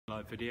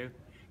live video.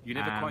 You're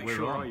never quite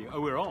sure, are you?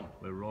 Oh, we're on.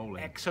 We're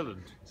rolling.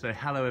 Excellent. So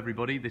hello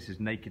everybody, this is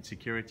Naked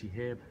Security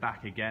here,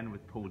 back again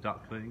with Paul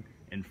Duckling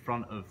in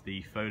front of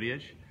the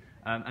foliage.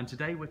 And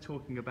today we're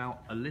talking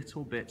about a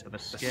little bit of a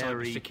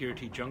scary...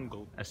 cybersecurity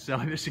jungle. A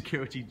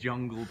cybersecurity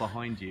jungle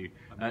behind you.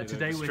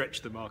 Today we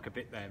stretch the mark a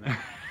bit there, man.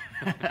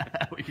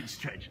 We can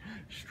stretch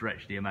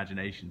the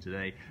imagination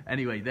today.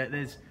 Anyway,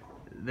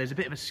 there's a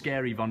bit of a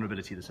scary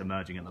vulnerability that's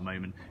emerging at the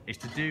moment. It's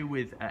to do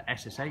with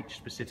SSH,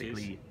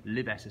 specifically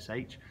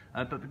libssh.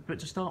 But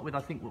to start with,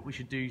 I think what we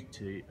should do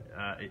to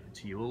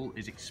you all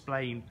is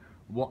explain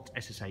what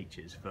SSH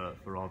is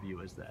for our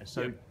viewers there.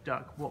 So, yep.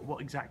 Duck, what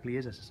exactly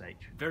is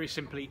SSH? Very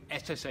simply,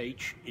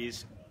 SSH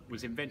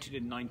was invented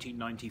in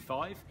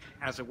 1995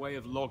 as a way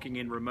of logging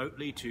in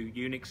remotely to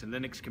Unix and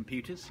Linux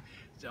computers,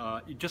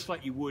 just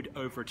like you would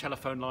over a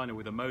telephone line or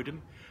with a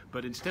modem.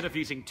 But instead of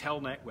using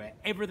Telnet, where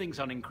everything's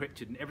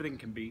unencrypted and everything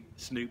can be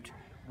snooped,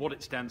 what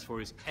it stands for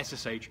is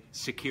SSH,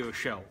 Secure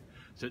Shell.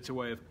 So it's a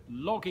way of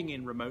logging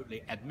in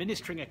remotely,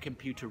 administering a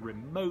computer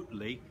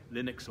remotely,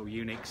 Linux or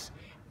Unix,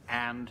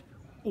 and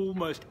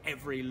almost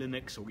every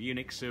Linux or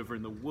Unix server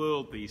in the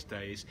world these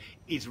days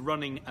is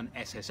running an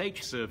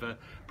SSH server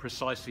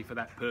precisely for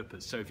that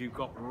purpose. So if you've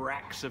got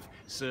racks of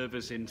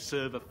servers in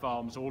server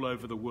farms all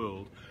over the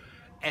world,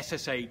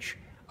 SSH,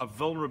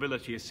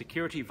 a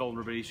security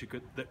vulnerability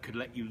that could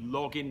let you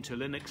log into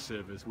Linux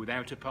servers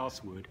without a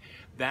password,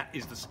 that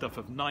is the stuff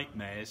of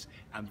nightmares,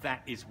 and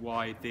that is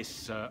why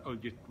this...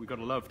 we got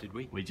a love, did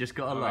we? We just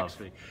got a love.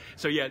 Actually.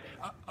 So yeah,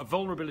 a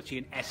vulnerability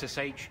in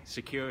SSH,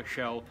 Secure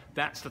Shell,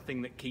 that's the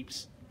thing that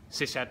keeps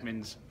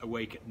sysadmins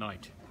awake at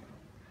night.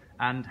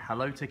 And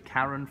hello to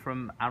Karen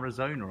from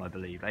Arizona, I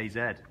believe, AZ.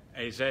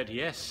 AZ,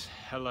 yes.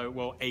 Hello.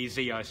 Well, AZ,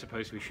 I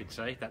suppose we should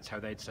say. That's how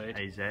they'd say it.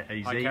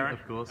 AZ, Hi, Karen.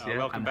 Of course, yeah.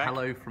 Welcome and back.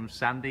 Hello from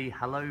Sandy.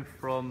 Hello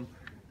from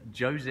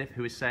Joseph,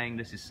 who is saying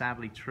this is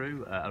sadly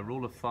true. A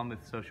rule of thumb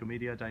with social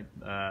media: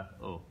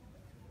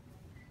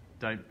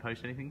 don't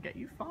post anything, get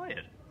you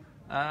fired.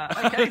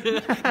 Okay.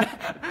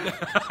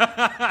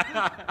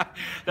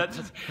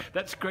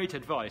 That's great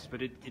advice,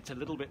 but it's a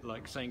little bit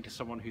like saying to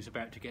someone who's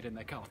about to get in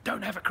their car,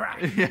 don't have a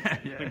crack.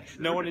 Yeah.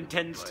 No one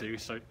intends to,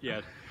 so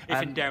yeah.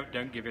 If in doubt,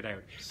 don't give it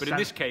out. But in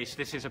this case,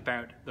 this is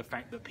about the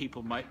fact that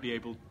people might be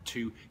able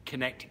to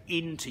connect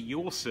into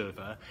your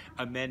server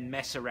and then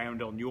mess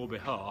around on your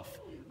behalf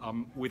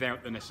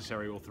without the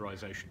necessary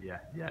authorization.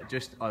 Yeah.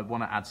 Just I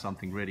want to add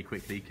something really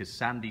quickly because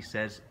Sandy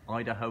says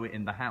Idaho it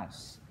in the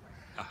house.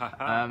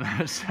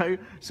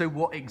 So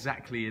what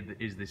exactly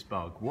is this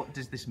bug? What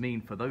does this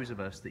mean for those of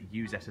us that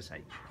use SSH?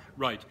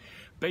 Right.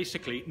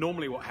 Basically,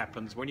 normally what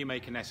happens when you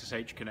make an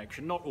SSH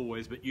connection, not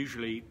always, but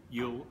usually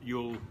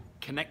you'll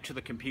connect to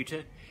the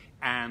computer,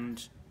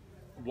 and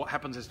what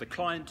happens is the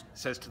client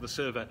says to the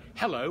server,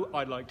 hello,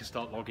 I'd like to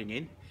start logging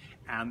in,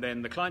 and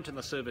then the client and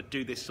the server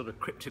do this sort of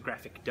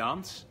cryptographic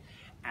dance,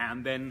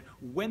 and then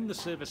when the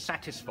server's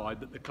satisfied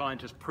that the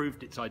client has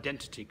proved its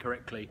identity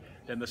correctly,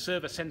 then the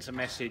server sends a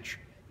message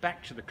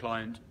back to the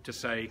client to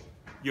say,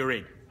 you're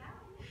in.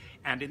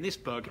 And in this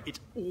bug, it's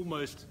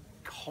almost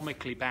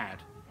comically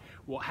bad.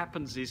 What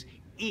happens is,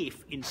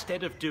 if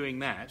instead of doing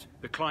that,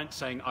 the client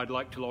saying, I'd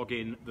like to log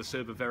in, the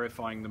server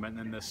verifying them, and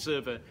then the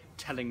server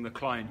telling the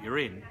client you're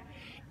in,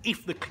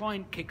 if the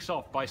client kicks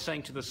off by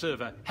saying to the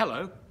server,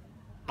 hello,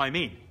 I'm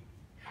in,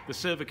 the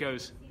server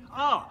goes,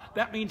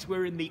 that means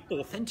we're in the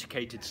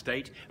authenticated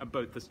state, and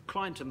both the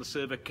client and the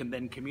server can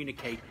then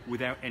communicate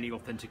without any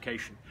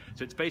authentication.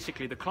 So it's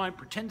basically the client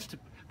pretends to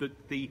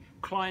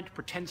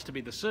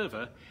be the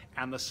server,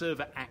 and the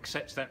server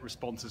accepts that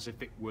response as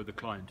if it were the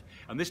client.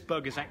 And this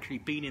bug has actually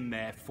been in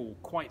there for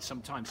quite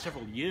some time,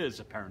 several years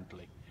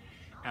apparently.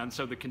 And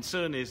so the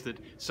concern is that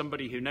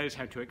somebody who knows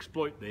how to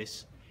exploit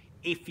this,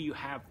 if you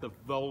have the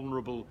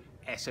vulnerable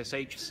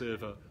SSH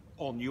server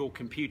on your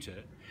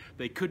computer,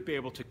 they could be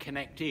able to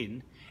connect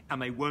in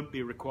and they won't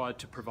be required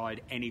to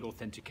provide any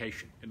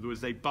authentication. In other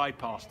words, they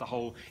bypass the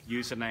whole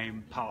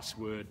username,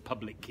 password,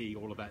 public key,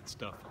 all of that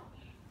stuff.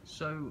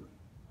 So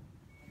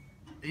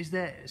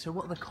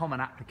what are the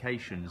common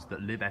applications that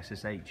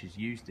libssh is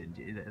used in?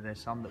 Are there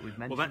some that we've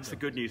mentioned? Well, that's the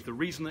good news. The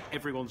reason that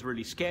everyone's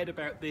really scared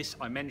about this,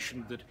 I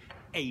mentioned that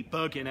a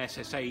bug in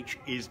SSH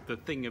is the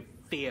thing of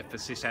fear for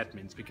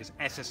sysadmins because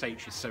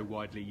SSH is so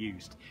widely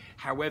used.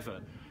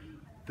 However,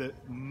 the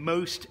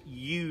most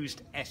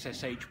used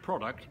SSH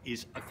product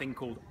is a thing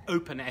called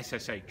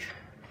OpenSSH.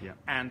 Yeah.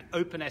 And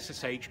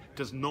OpenSSH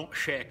does not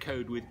share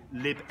code with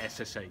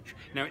libssh.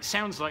 Now, it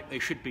sounds like they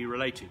should be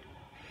related.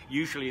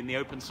 Usually in the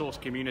open source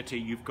community,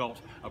 you've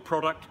got a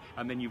product,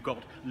 and then you've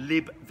got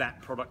lib,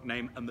 that product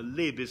name, and the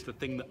lib is the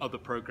thing that other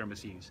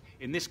programmers use.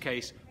 In this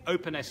case,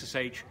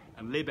 OpenSSH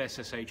and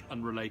libssh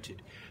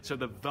unrelated. So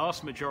the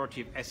vast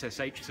majority of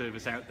SSH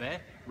servers out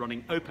there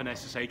running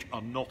OpenSSH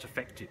are not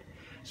affected.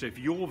 So if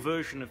your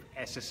version of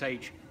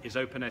SSH is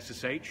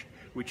OpenSSH,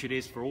 which it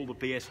is for all the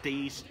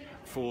BSDs,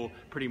 for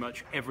pretty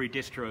much every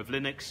distro of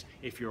Linux,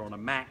 if you're on a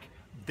Mac,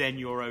 then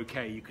you're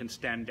okay. You can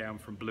stand down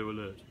from Blue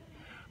Alert.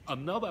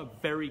 Another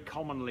very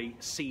commonly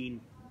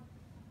seen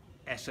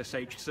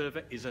SSH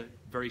server is a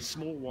very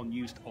small one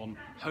used on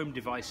home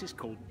devices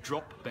called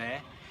dropbear,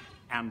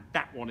 and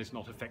that one is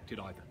not affected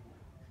either.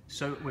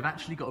 So we've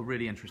actually got a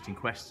really interesting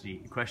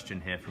question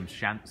here from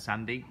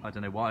Sandy. I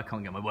don't know why I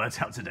can't get my words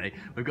out today.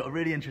 We've got a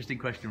really interesting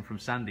question from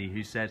Sandy,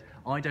 who said,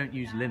 "I don't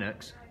use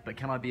Linux, but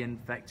can I be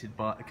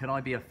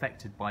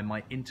affected by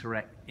my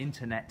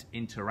internet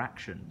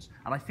interactions?"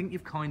 And I think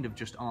you've kind of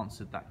just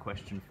answered that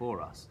question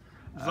for us.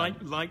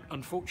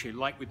 Unfortunately,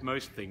 like with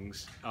most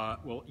things,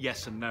 well,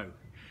 yes and no.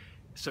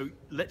 So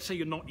let's say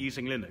you're not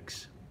using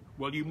Linux.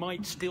 Well, you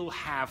might still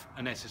have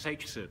an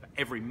SSH server.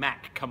 Every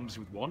Mac comes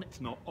with one.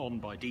 It's not on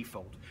by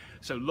default.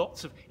 So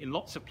in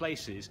lots of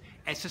places,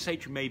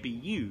 SSH may be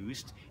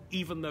used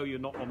even though you're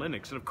not on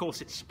Linux. And of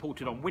course, it's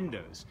supported on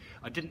Windows.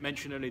 I didn't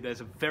mention earlier,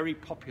 there's a very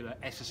popular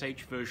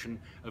SSH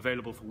version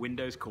available for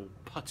Windows called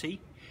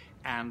PuTTY,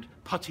 and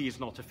PuTTY is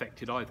not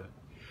affected either.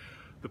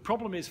 The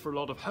problem is for a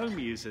lot of home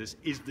users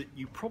is that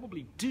you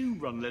probably do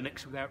run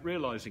Linux without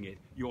realizing it.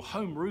 Your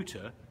home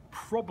router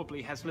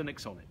probably has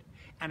Linux on it,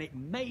 and it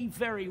may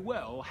very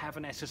well have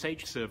an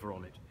SSH server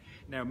on it.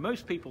 Now,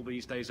 most people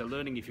these days are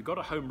learning if you've got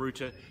a home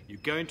router, you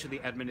go into the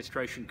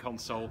administration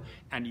console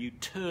and you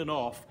turn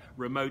off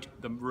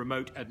the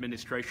remote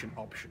administration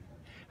option.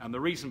 And the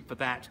reason for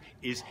that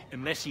is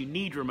unless you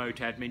need remote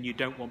admin, you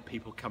don't want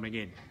people coming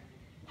in.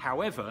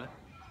 However,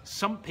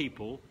 some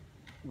people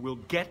will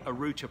get a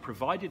router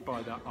provided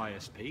by the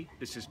ISP.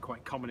 This is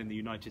quite common in the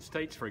United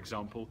States, for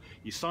example.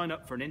 You sign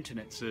up for an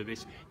internet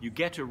service, you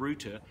get a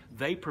router,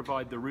 they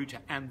provide the router,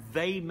 and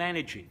they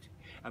manage it.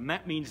 And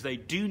that means they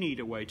do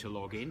need a way to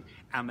log in,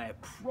 and they're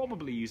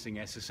probably using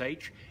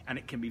SSH, and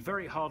it can be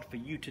very hard for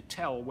you to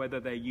tell whether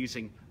they're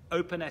using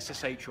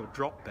OpenSSH or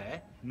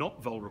dropbear,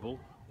 not vulnerable,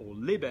 or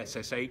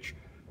libssh,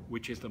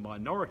 which is the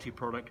minority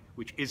product,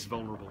 which is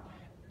vulnerable.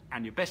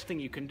 And your best thing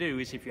you can do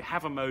is if you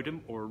have a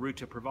modem or a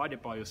router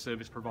provided by your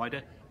service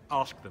provider,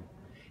 ask them.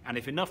 And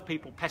if enough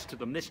people pester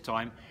them this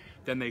time,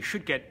 then they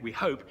should we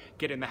hope,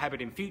 get in the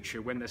habit in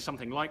future when there's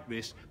something like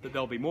this, that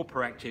they'll be more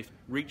proactive,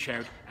 reach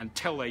out and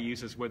tell their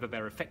users whether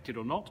they're affected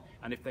or not,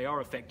 and if they are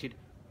affected,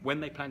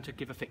 when they plan to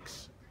give a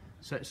fix.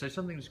 So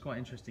something that's quite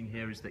interesting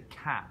here is that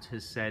Kat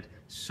has said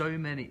so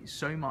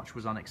much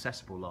was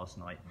inaccessible last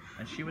night,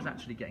 and she was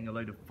actually getting a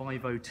load of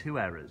 502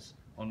 errors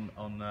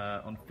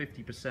on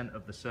 50%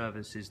 of the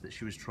services that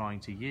she was trying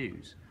to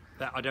use.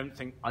 That I don't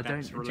think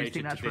that's related. Do you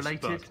think that's to this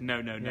related? Bug. No.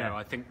 Yeah.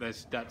 I think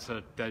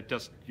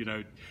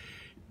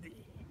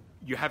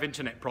you have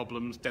internet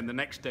problems, then the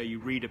next day you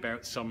read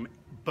about some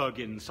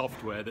bug in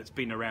software that's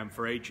been around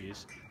for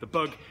ages. The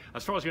bug,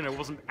 as far as you know,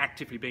 wasn't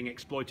actively being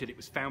exploited. It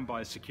was found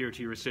by a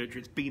security researcher.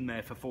 It's been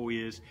there for 4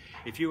 years.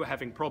 If you were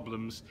having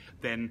problems,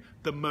 then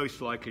the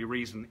most likely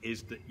reason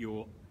is that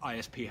your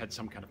ISP had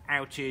some kind of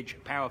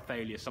outage, power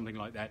failure, something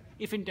like that.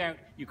 If in doubt,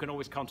 you can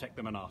always contact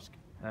them and ask.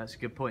 That's a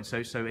good point.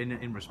 So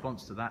in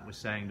response to that, we're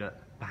saying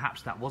that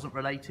perhaps that wasn't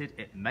related.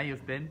 It may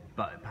have been,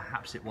 but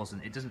perhaps it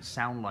wasn't. It doesn't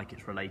sound like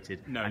it's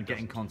related. No, and get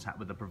in contact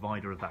with the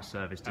provider of that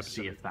service to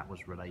see if that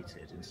was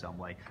related in some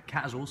way.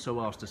 Kat has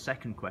also asked a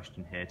second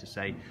question here to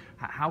say,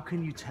 how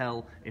can you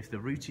tell if the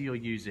router you're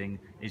using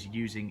is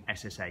using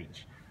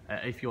SSH?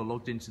 If you're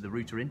logged into the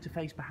router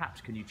interface, perhaps,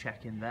 can you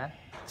check in there?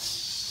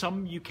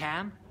 Some you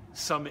can.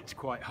 Some it's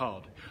quite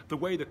hard. The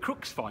way the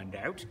crooks find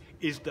out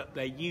is that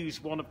they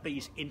use one of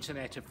these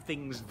Internet of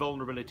Things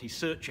vulnerability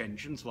search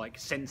engines like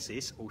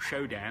Census or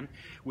Showdown,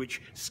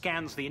 which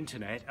scans the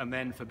internet and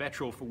then, for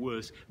better or for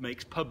worse,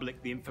 makes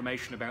public the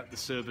information about the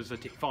servers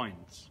that it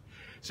finds.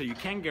 So you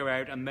can go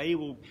out and they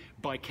will,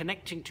 by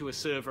connecting to a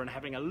server and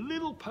having a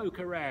little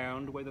poke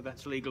around, whether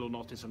that's legal or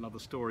not is another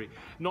story,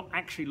 not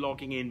actually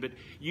logging in, but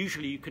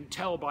usually you can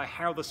tell by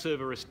how the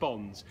server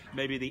responds,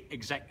 maybe the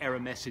exact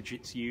error message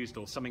it's used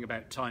or something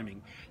about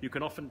timing. You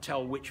can often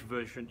tell which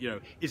version,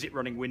 is it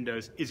running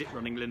Windows, is it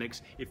running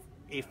Linux,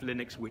 if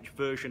Linux, which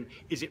version,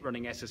 is it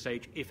running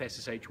SSH, if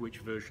SSH, which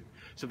version.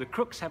 So the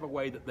crooks have a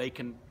way that they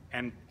can,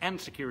 and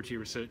security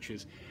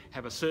researchers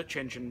have a search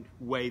engine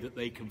way that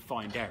they can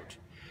find out.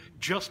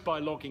 Just by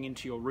logging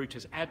into your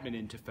router's admin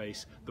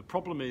interface, the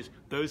problem is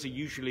those are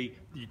usually,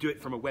 you do it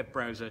from a web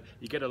browser,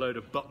 you get a load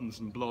of buttons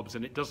and blobs,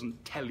 and it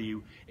doesn't tell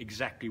you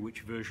exactly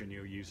which version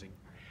you're using.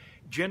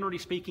 Generally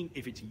speaking,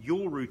 if it's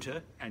your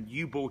router and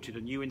you bought it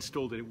and you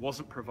installed it, it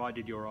wasn't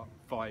provided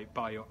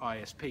by your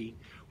ISP,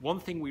 one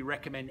thing we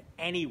recommend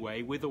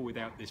anyway, with or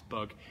without this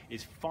bug,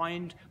 is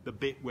find the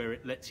bit where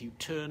it lets you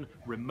turn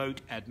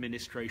remote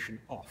administration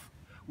off.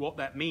 What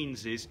that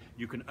means is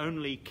you can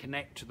only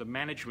connect to the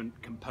management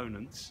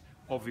components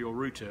of your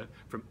router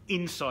from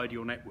inside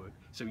your network.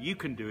 So you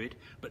can do it,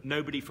 but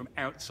nobody from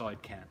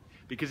outside can.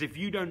 Because if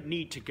you don't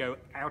need to go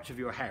out of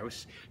your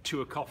house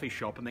to a coffee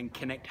shop and then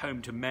connect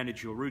home to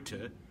manage your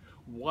router,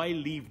 why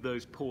leave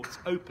those ports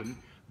open?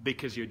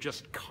 Because you're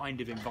just kind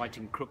of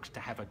inviting crooks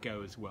to have a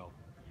go as well.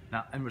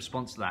 Now, in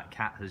response to that,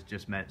 Kat has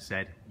just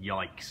said,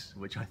 yikes,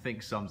 which I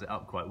think sums it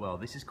up quite well.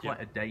 This is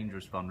quite a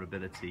dangerous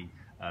vulnerability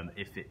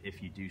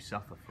if you do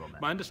suffer from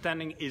it. My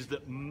understanding is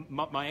that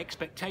my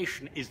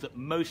expectation is that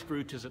most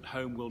routers at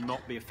home will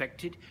not be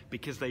affected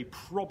because they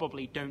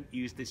probably don't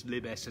use this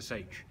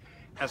libssh.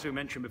 As we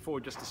mentioned before,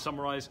 just to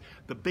summarize,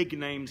 the big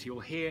names you'll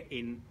hear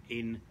in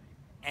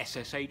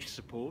SSH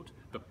support,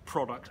 the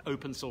product,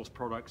 open source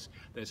products,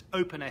 there's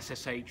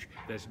OpenSSH,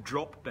 there's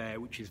DropBear,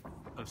 which is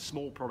a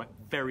small product,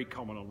 very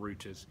common on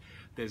routers.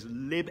 There's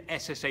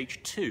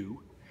libssh2,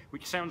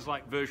 which sounds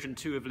like version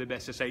 2 of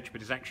libssh,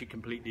 but is actually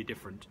completely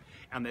different.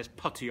 And there's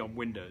PuTTY on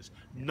Windows.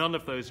 None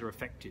of those are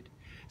affected.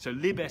 So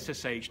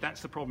libssh,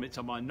 that's the problem. It's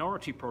a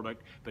minority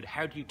product, but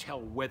how do you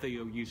tell whether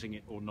you're using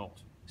it or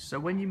not? So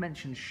when you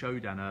mentioned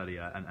Showdown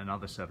earlier and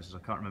other services, I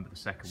can't remember the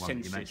second one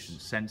that you mentioned,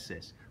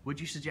 Census, would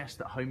you suggest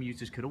that home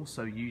users could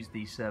also use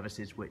these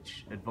services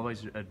which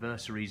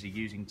adversaries are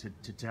using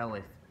to tell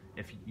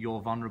if you're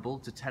vulnerable,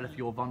 to tell if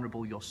you're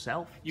vulnerable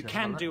yourself? You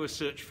can do a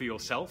search for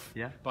yourself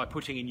by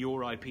putting in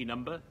your IP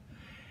number.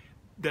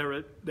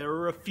 There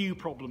are a few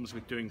problems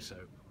with doing so.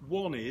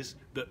 One is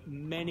that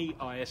many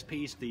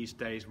ISPs these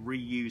days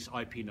reuse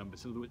IP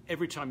numbers. In other words,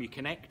 every time you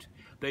connect,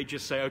 they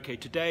just say, okay,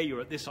 today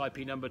you're at this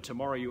IP number,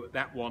 tomorrow you're at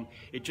that one.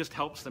 It just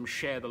helps them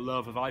share the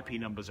love of IP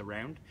numbers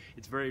around.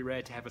 It's very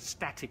rare to have a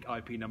static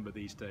IP number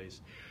these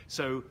days.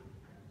 So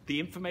the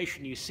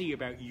information you see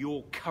about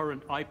your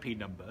current IP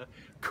number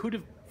could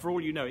have, for all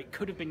you know, it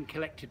could have been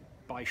collected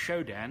by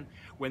Showdown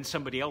when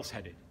somebody else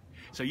had it.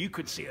 So you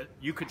could see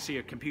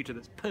a computer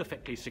that's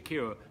perfectly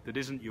secure that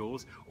isn't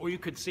yours, or you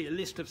could see a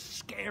list of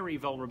scary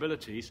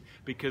vulnerabilities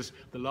because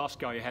the last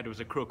guy you had was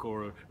a crook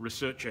or a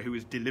researcher who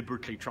was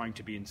deliberately trying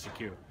to be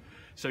insecure.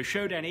 So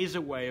Showdown is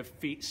a way of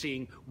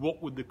seeing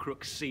what would the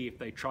crooks see if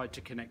they tried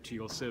to connect to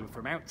your server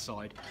from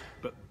outside,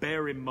 but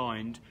bear in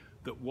mind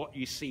that what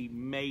you see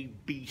may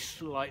be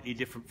slightly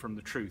different from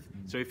the truth.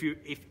 So if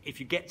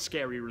you get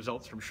scary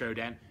results from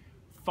Showdown,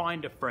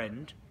 find a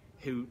friend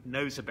who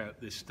knows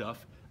about this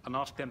stuff and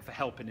ask them for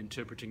help in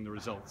interpreting the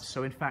results.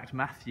 So in fact,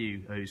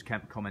 Matthew, who's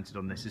commented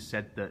on this, has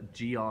said that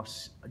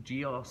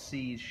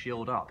GRC's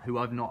Shield Up, who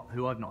I've not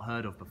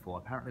heard of before.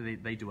 Apparently,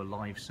 they do a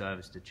live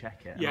service to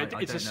check it. Yeah,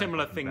 it's a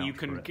similar thing.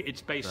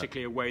 It's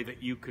basically a way that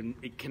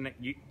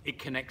it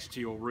connects to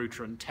your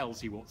router and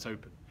tells you what's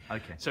open.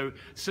 Okay. So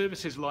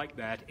services like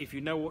that, if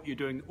you know what you're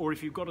doing, or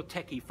if you've got a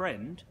techie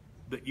friend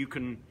that you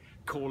can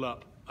call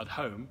up at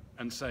home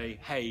and say,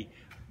 hey,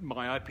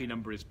 my IP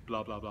number is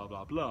blah, blah, blah,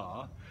 blah,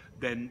 blah,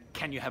 then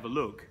can you have a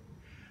look?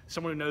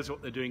 Someone who knows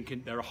what they're doing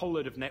there are a whole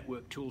load of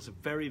network tools. A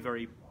very,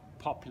 very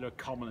popular,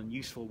 common, and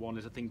useful one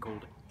is a thing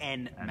called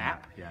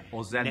Nmap.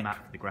 Or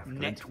ZenMap, the graphical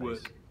network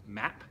interface.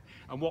 Map.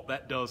 And what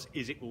that does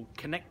is it will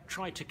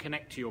try to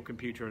connect to your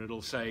computer, and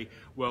it'll say,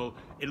 well,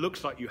 it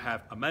looks like you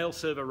have a mail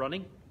server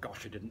running.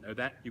 Gosh, I didn't know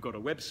that. You've got a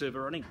web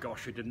server running.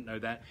 Gosh, I didn't know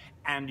that.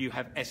 And you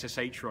have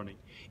SSH running.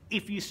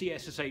 If you see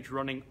SSH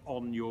running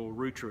on your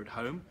router at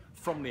home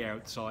from the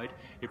outside,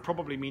 it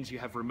probably means you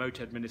have remote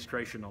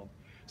administration on.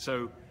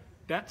 So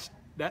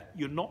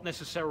you're not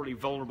necessarily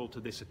vulnerable to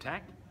this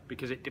attack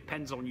because it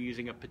depends on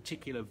using a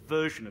particular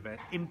version of it,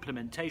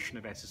 implementation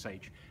of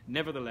SSH.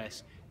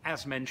 Nevertheless,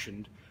 as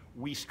mentioned,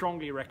 we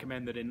strongly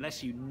recommend that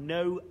unless you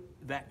know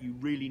that you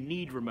really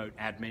need remote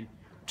admin,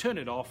 turn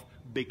it off,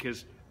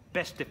 because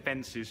best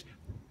defense is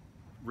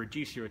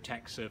reduce your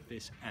attack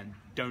surface and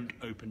don't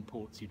open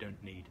ports you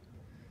don't need.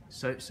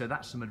 So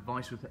that's some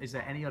advice. Is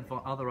there any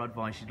other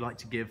advice you'd like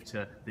to give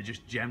to the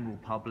just general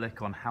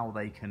public on how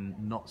they can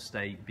not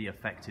be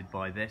affected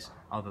by this,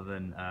 other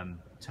than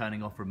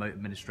turning off remote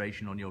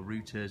administration on your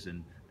routers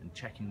and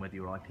checking whether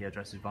your IP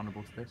address is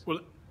vulnerable to this? Well,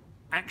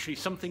 actually,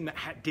 something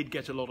that did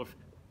get a lot of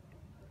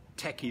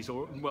techies,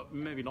 or well,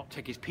 maybe not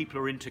techies, people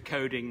who are into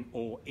coding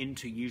or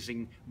into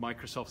using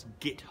Microsoft's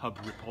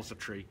GitHub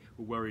repository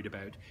were worried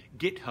about.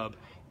 GitHub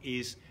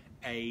is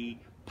a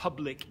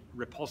public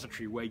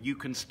repository where you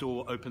can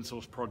store open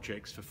source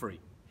projects for free.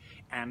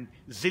 And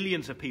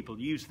zillions of people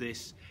use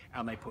this,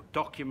 and they put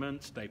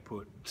documents, they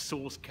put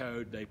source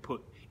code, they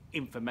put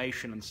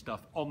information and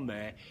stuff on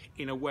there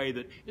in a way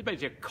that it's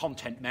basically a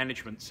content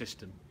management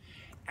system.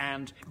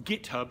 And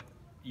GitHub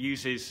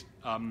uses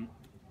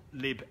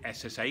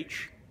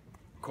libssh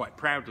quite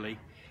proudly,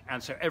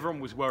 and so everyone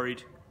was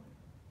worried.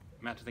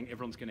 Matt, I think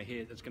everyone's going to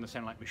hear that's going to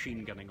sound like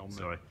machine gunning on them.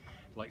 Sorry.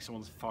 Like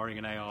someone's firing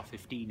an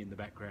AR-15 in the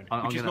background,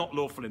 which is not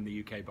lawful in the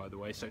UK, by the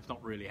way, so it's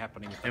not really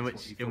happening.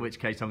 In which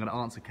case, I'm going to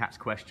answer Kat's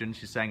question.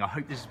 She's saying, I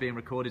hope this is being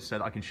recorded so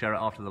that I can share it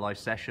after the live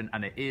session,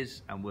 and it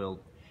is, and we'll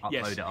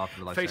upload it after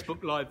the live session.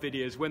 Facebook Live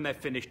videos, when they're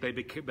finished, they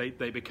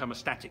become a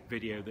static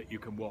video that you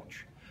can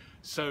watch.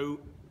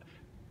 So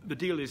the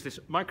deal is this: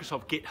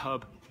 Microsoft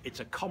GitHub, it's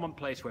a common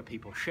place where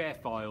people share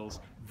files.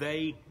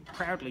 They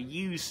proudly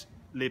use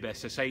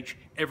libssh.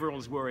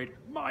 Everyone's worried,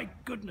 my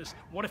goodness,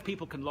 what if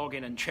people can log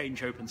in and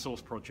change open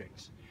source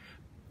projects?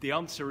 The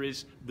answer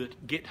is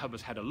that GitHub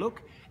has had a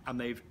look, and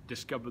they've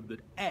discovered that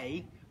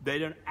A, they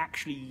don't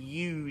actually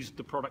use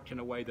the product in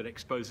a way that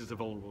exposes a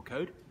vulnerable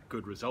code,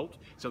 good result.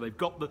 So they've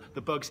got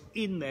the bugs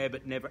in there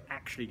but never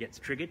actually gets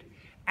triggered.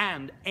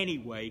 And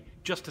anyway,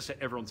 just to set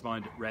everyone's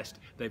mind at rest,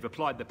 they've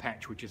applied the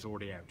patch which is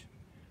already out.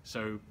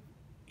 So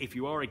if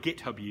you are a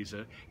GitHub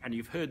user and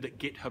you've heard that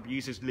GitHub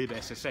uses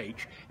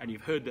libssh and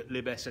you've heard that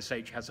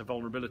libssh has a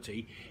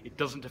vulnerability, it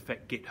doesn't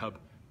affect GitHub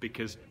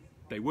because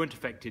they weren't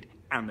affected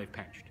and they've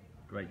patched.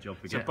 Great job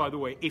for So GitHub. by the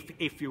way,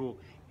 if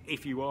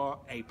you are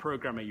a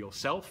programmer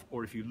yourself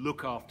or if you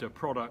look after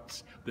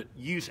products that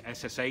use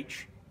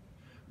SSH,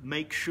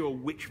 make sure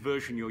which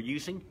version you're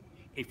using.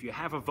 If you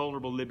have a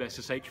vulnerable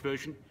libssh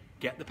version,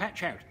 get the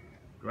patch out.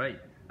 Great.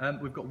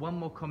 We've got one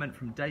more comment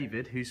from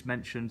David, who's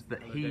mentioned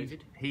that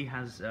he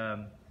has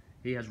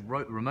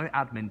remote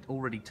admin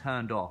already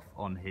turned off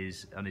on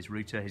his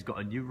router. He's got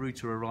a new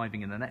router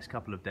arriving in the next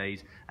couple of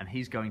days, and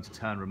he's going to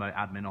turn remote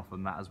admin off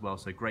on that as well.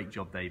 So great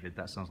job, David.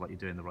 That sounds like you're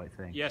doing the right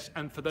thing. Yes,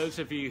 and for those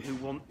of you who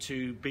want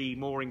to be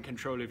more in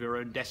control of your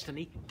own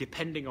destiny,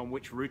 depending on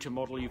which router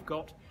model you've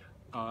got,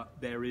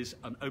 there is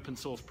an open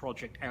source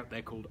project out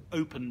there called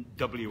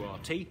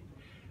OpenWRT,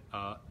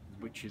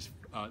 which is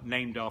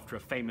named after a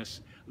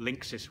famous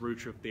Linksys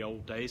router of the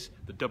old days,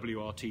 the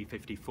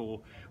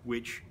WRT54,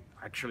 which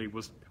actually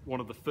was one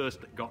of the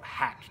first that got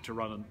hacked to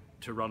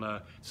run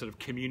a sort of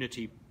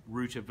community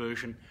router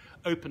version.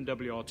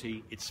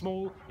 OpenWRT, it's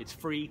small, it's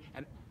free,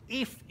 and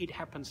if it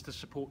happens to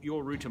support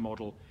your router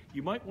model,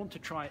 you might want to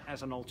try it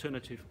as an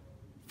alternative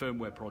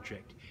firmware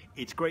project.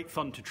 It's great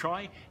fun to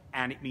try,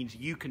 and it means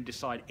you can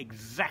decide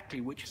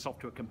exactly which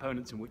software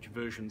components and which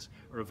versions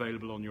are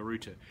available on your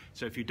router.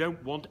 So if you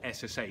don't want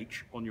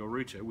SSH on your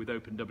router with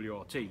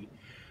OpenWRT,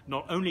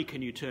 not only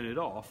can you turn it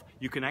off,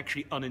 you can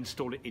actually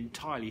uninstall it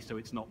entirely so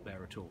it's not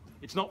there at all.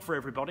 It's not for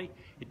everybody.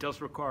 It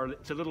does require,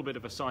 it's a little bit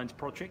of a science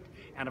project,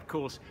 and of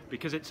course,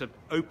 because it's a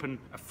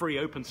free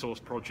open source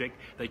project,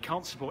 they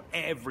can't support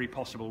every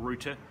possible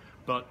router,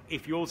 but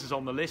if yours is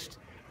on the list,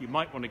 you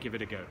might want to give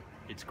it a go.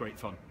 It's great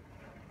fun.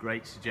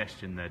 Great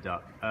suggestion there,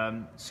 Duck.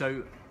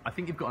 So I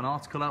think you've got an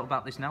article out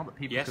about this now that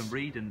people can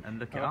read and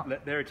look it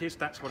up. There it is.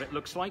 That's what it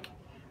looks like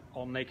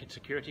on Naked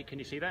Security. Can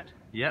you see that?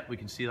 Yeah, we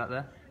can see that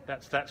there.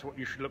 That's what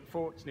you should look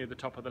for. It's near the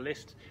top of the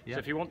list. Yeah. So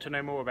if you want to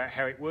know more about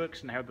how it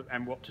works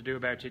and what to do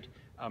about it,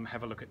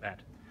 have a look at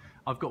that.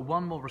 I've got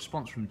one more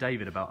response from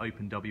David about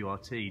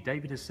OpenWRT.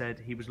 David has said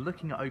he was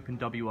looking at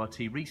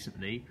OpenWRT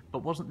recently,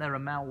 but wasn't there a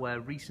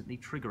malware recently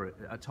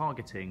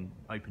targeting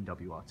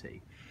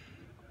OpenWRT?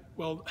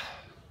 Well,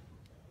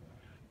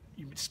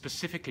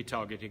 specifically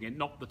targeting it,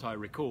 not that I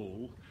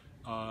recall.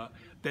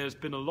 There's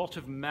been a lot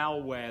of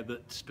malware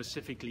that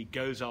specifically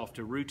goes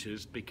after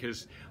routers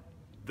because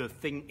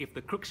if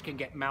the crooks can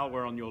get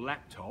malware on your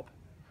laptop,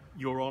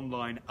 you're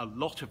online a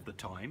lot of the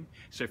time.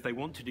 So if they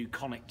want to do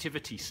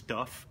connectivity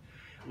stuff,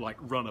 like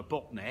run a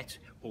botnet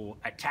or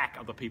attack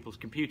other people's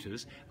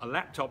computers, a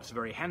laptop's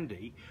very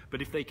handy,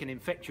 but if they can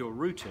infect your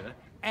router,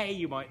 A,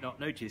 you might not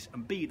notice,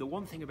 and B, the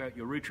one thing about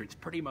your router, it's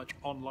pretty much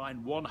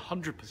online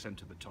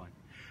 100% of the time.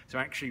 So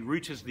actually,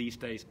 routers these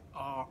days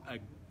are a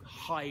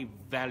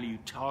high-value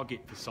target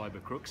for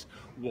cyber crooks,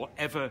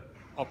 whatever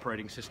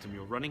operating system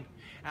you're running.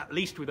 At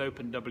least with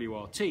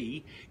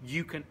OpenWRT,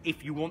 you can,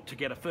 if you want to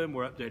get a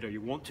firmware update or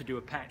you want to do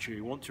a patch or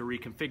you want to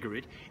reconfigure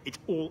it, it's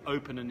all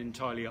open and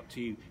entirely up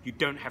to you. You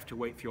don't have to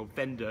wait for your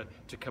vendor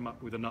to come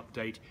up with an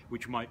update,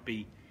 which might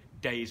be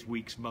days,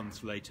 weeks,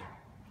 months later.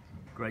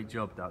 Great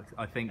job, Doug.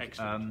 I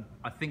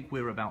think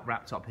we're about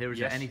wrapped up here. Is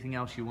there anything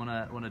else you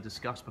want to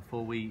discuss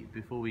before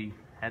we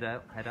head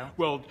out?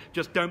 Well,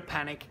 just don't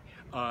panic.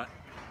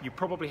 You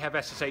probably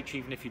have SSH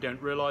even if you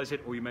don't realize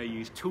it, or you may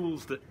use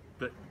tools that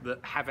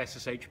have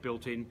SSH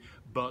built in,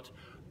 but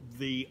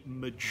the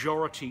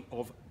majority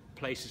of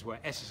places where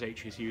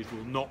SSH is used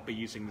will not be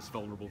using this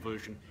vulnerable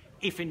version.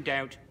 If in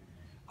doubt,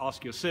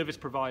 ask your service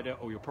provider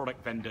or your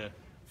product vendor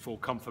for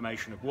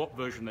confirmation of what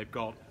version they've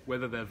got,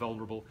 whether they're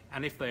vulnerable,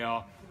 and if they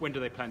are, when do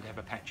they plan to have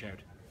a patch out.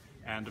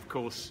 And of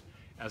course,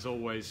 as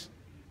always,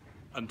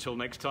 until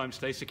next time,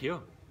 stay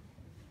secure.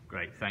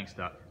 Great, thanks,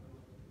 Doug.